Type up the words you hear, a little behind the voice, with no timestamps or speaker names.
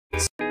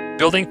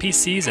Building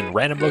PCs in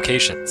random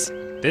locations,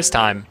 this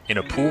time in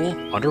a pool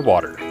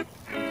underwater.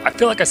 I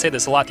feel like I say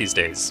this a lot these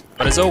days,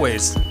 but as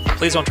always,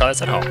 please don't try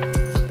this at home.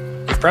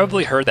 You've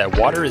probably heard that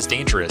water is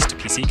dangerous to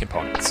PC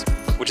components,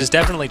 which is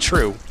definitely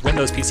true when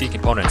those PC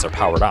components are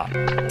powered on.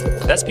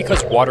 That's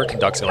because water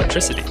conducts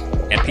electricity,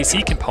 and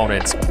PC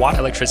components want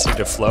electricity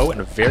to flow in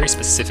a very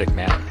specific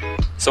manner.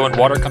 So when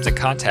water comes in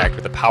contact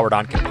with a powered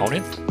on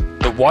component,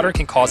 the water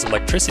can cause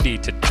electricity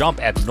to jump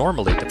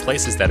abnormally to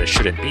places that it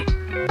shouldn't be.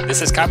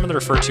 This is commonly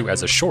referred to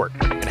as a short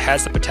and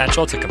has the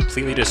potential to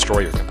completely destroy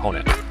your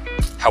component.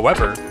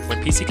 However,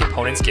 when PC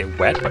components get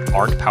wet but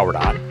aren't powered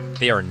on,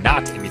 they are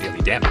not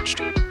immediately damaged.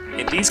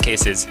 In these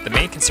cases, the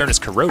main concern is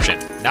corrosion,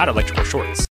 not electrical shorts.